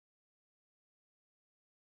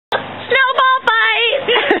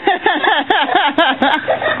Mom,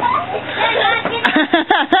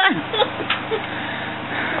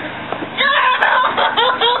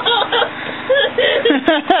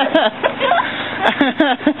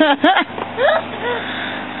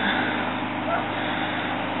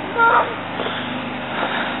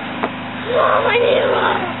 I need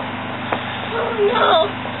one. Oh no.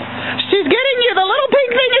 She's getting you. The little pink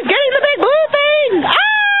thing is getting the big blue thing.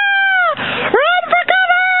 Ah! Run for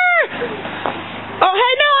cover! Oh,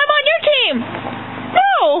 hey, no, I'm on your team.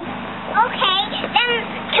 No. Okay, then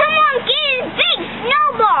come on, get a big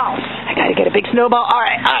snowball. I gotta get a big snowball. All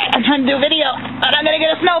right. I'm trying to do a video, and I'm gonna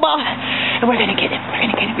get a snowball, and we're gonna get him.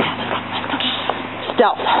 Let's go.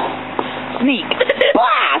 Stealth. Sneak.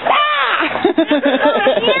 Blast! Ah!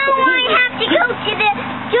 Now I have to go to the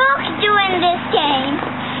doctor in this game.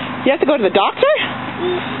 You have to go to the doctor?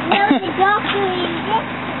 No, the doctor in this.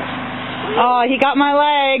 Oh, he got my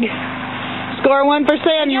leg. Score 1 for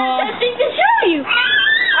Samuel. I have something to show you.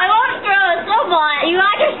 I want to throw a snowball at you.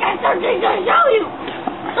 I just have something to show you.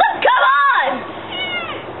 Look, come on.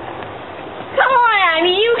 Come on,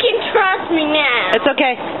 Abby. You can trust me now. It's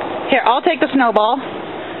okay. Here, I'll take the snowball.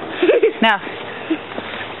 Now.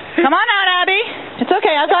 Come on out, Abby. It's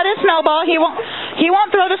okay. I've got his snowball. He won't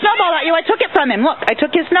throw the snowball at you. I took it from him. Look, I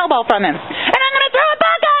took his snowball from him. And I'm going to throw it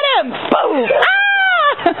back at him. Boom.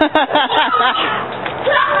 Ah!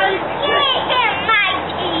 My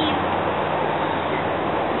team.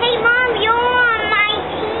 Hey, Mom, you're on my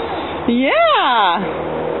team. Yeah.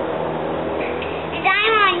 And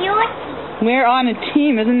I'm on your team. We're on a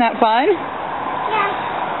team. Isn't that fun? Yeah.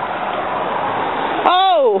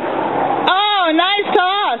 Oh, nice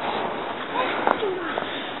toss.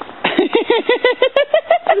 Hey,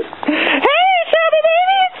 Shelby,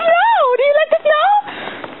 baby, it's snow. Do you like the snow?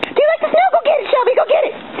 Do you like the snow? Go get it, Shelby. Go get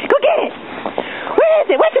it. Go get it. Where is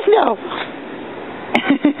it? Where's the snow?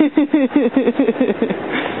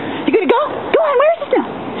 You gonna go? Go on. Where's the snow?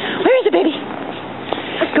 Where is it, baby?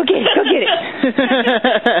 Go get it. Go get it.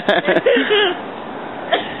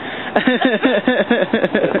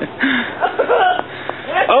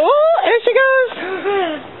 Oh, there she goes.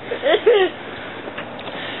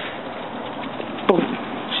 Boom.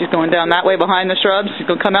 She's going down that way behind the shrubs. She's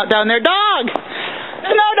going to come out down there. Dog!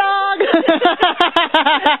 Snow dog!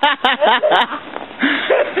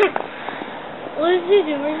 What is she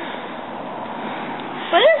doing?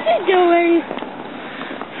 What is she doing?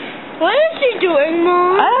 What is she doing,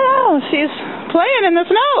 Mom? I don't know. She's playing in the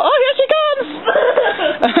snow. Oh, here she comes!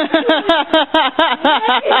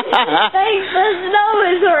 The snow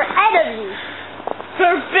is her enemy.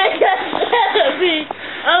 Her biggest enemy.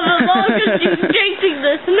 Of the longest she's chasing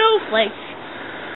the snowflakes.